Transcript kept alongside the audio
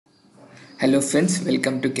Hello friends,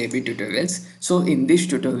 welcome to KB Tutorials. So in this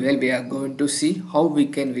tutorial we are going to see how we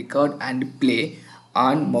can record and play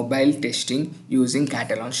on mobile testing using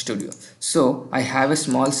Katalon Studio. So I have a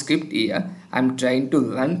small script here. I'm trying to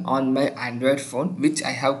run on my Android phone which I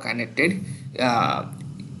have connected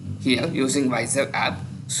here using Visor app.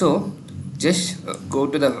 So just go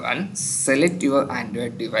to the run, select your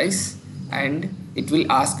Android device and it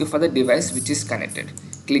will ask you for the device which is connected.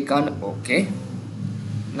 Click on OK.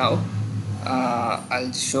 Now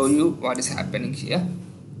I'll show you what is happening here.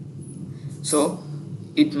 So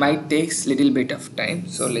it might takes little bit of time,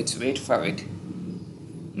 so let's wait for it.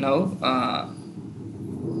 Now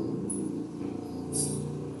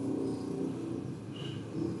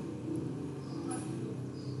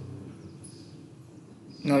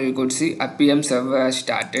now you could see a PM server has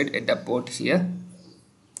started at the port here.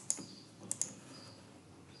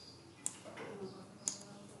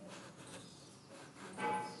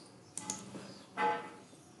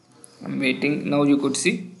 I'm waiting. Now you could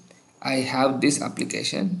see I have this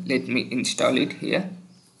application. Let me install it here.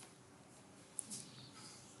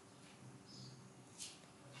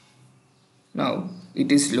 Now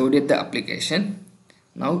it is loaded the application.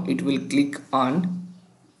 Now it will click on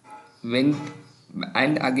went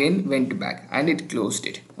and again went back and it closed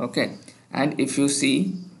it. Okay, and if you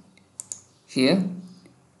see here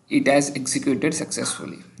it has executed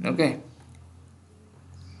successfully. Okay,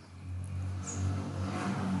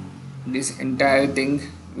 this entire thing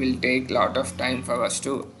will take lot of time for us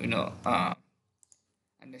to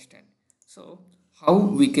understand. So how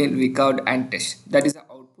we can record and test, that is the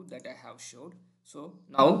output that I have showed. So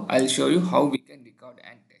now I'll show you how we can record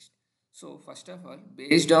and test. So first of all,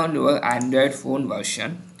 based on your Android phone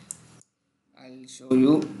version, I'll show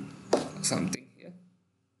you something here.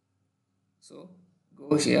 So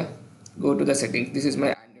go here, go to the settings. This is my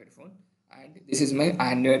Android phone and this is my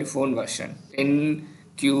Android phone version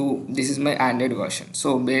 10Q. This is my Android version.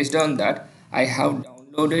 So based on that, I have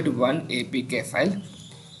downloaded one APK file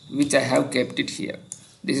which I have kept it here.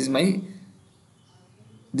 This is my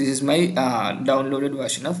downloaded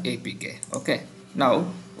version of APK. Okay, now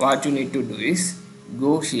what you need to do is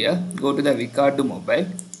go here, go to the record to mobile,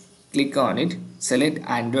 click on it, select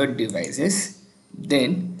Android devices,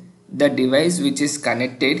 then the device which is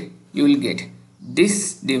connected, you will get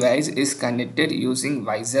this device is connected using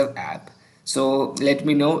Visor app. So let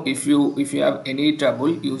me know if you have any trouble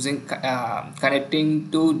using connecting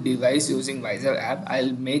to device using Visor app.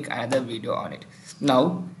 I'll make another video on it.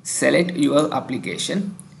 Now select your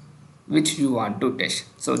application which you want to test.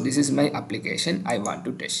 So this is my application I want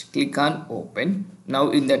to test. Click on open. Now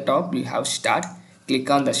in the top you have start. Click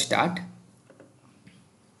on the start.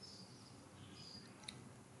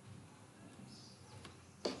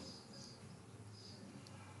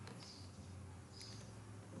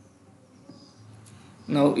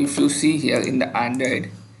 Now if you see here in the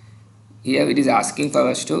Android, here it is asking for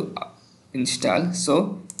us to install.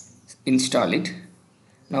 So install it.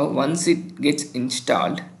 Now once it gets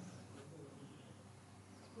installed,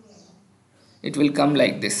 it will come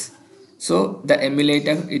like this. So the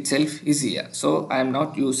emulator itself is here. So I am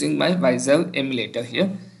not using my Visor emulator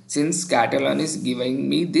here since Katalon is giving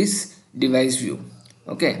me this device view.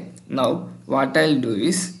 Okay, now what I'll do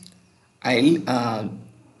is I'll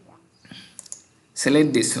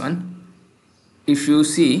select this one. If you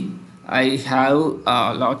see I have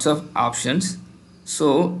lots of options,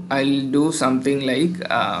 so I'll do something like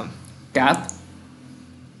tap.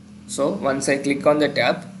 So once I click on the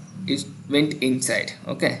tab, it went inside.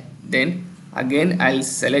 Okay, then again I'll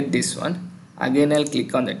select this one, again I'll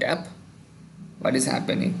click on the tab. What is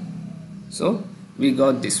happening? So we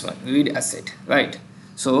got this one, read asset, right?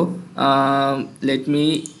 So let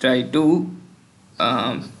me try to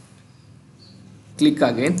click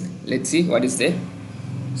again. Let's see what is there.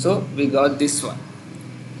 So we got this one.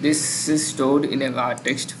 This is stored in a raw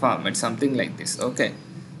text format, something like this. Okay,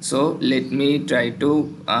 so let me try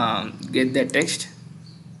to get the text.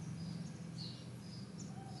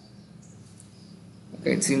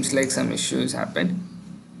 Okay, it seems like some issues happened.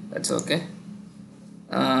 That's okay.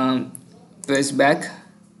 Press back.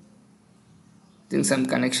 I think some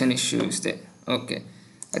connection issue is there. Okay,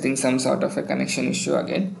 I think some sort of a connection issue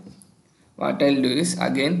again. What I'll do is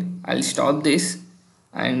again I'll stop this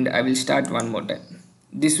and I will start one more time.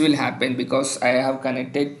 This will happen because I have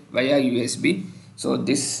connected via USB, so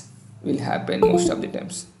this will happen most of the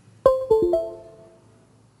times.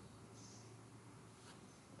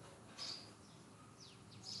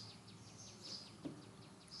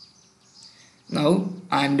 Now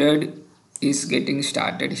Android is getting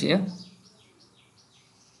started here.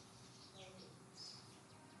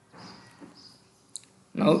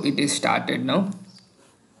 Now now it is started now.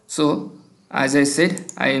 So as I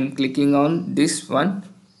said, I am clicking on this one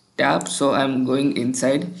tab, so I am going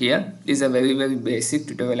inside here. This is a very basic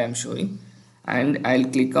tutorial I am showing, and I'll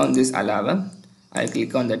click on this alarm. I'll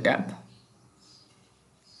click on the tab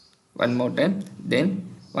one more time.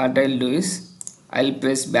 Then what I'll do is I'll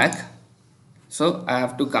press back, so I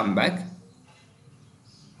have to come back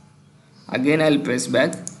again. I'll press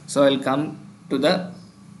back, so I'll come to the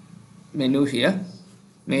menu here,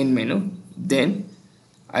 main menu. Then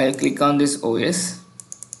I'll click on this OS.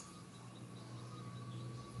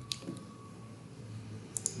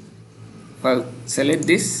 Select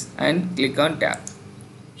this and click on tab.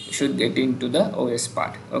 You should get into the OS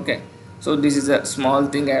part. Okay, so this is a small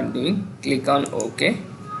thing I am doing. Click on OK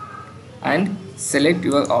and select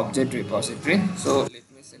your object repository. So let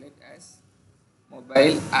me select as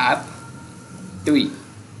mobile app 3.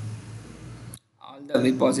 All the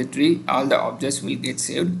repository, all the objects will get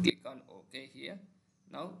saved. Click on OK here.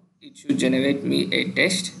 Now it should generate me a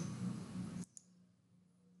test.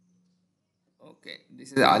 Okay,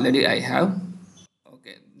 this is already I have.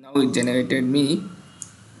 Okay, now it generated me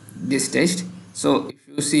this test. So if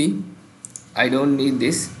you see, I don't need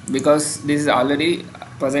this because this is already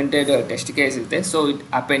presented a test case is there, so it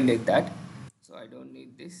appended that. So I don't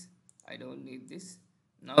need this. I don't need this.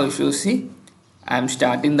 Now if you see, I am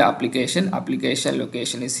starting the application. Application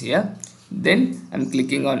location is here. Then I'm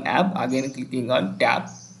clicking on app, again clicking on tab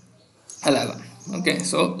 11. Okay,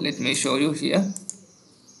 so let me show you here.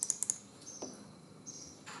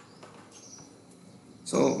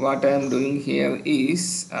 So what I am doing here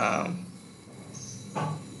is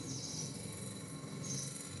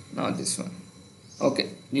not this one. Okay,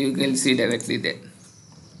 you can see directly there.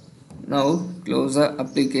 Now close the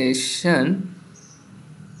application.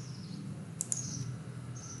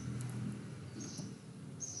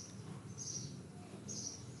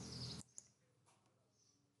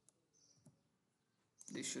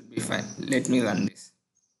 This should be fine. Let me run this.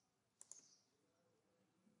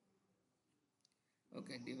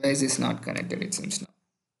 Okay, device is not connected, it seems now.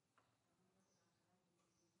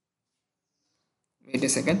 Wait a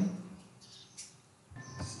second.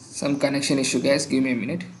 Some connection issue, guys. Give me a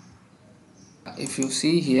minute. If you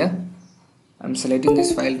see here, I'm selecting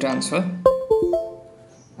this file transfer.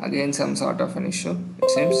 Again some sort of an issue, it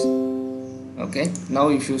seems. Okay, now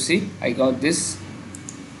if you see, I got this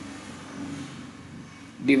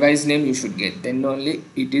device name you should get, then only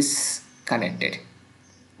it is connected.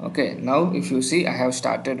 Okay, now if you see, I have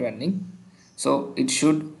started running, so it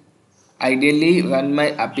should ideally run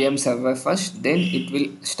my APM server first, then it will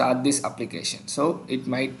start this application. So it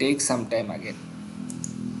might take some time again.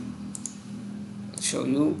 I'll show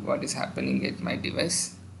you what is happening at my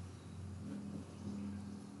device.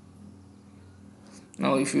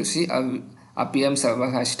 Now if you see, our APM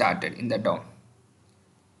server has started in the DOM.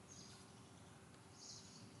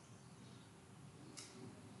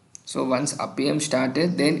 So once APM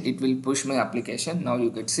started, then it will push my application. Now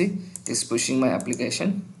you can see it is pushing my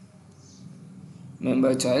application.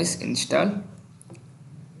 Member choice install.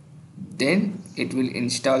 Then it will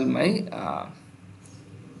install my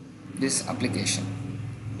this application.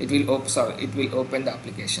 It will open the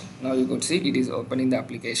application. Now you could see it is opening the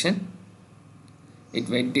application. It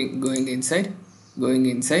went going inside,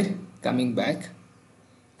 coming back.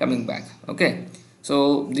 Okay,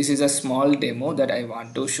 so this is a small demo that I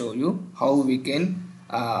want to show you how we can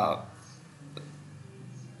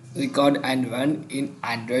record and run in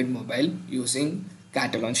Android mobile using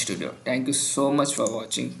Katalon Studio. Thank you so much for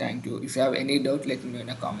watching. Thank you. If you have any doubt, let me know in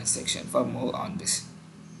the comment section for more on this.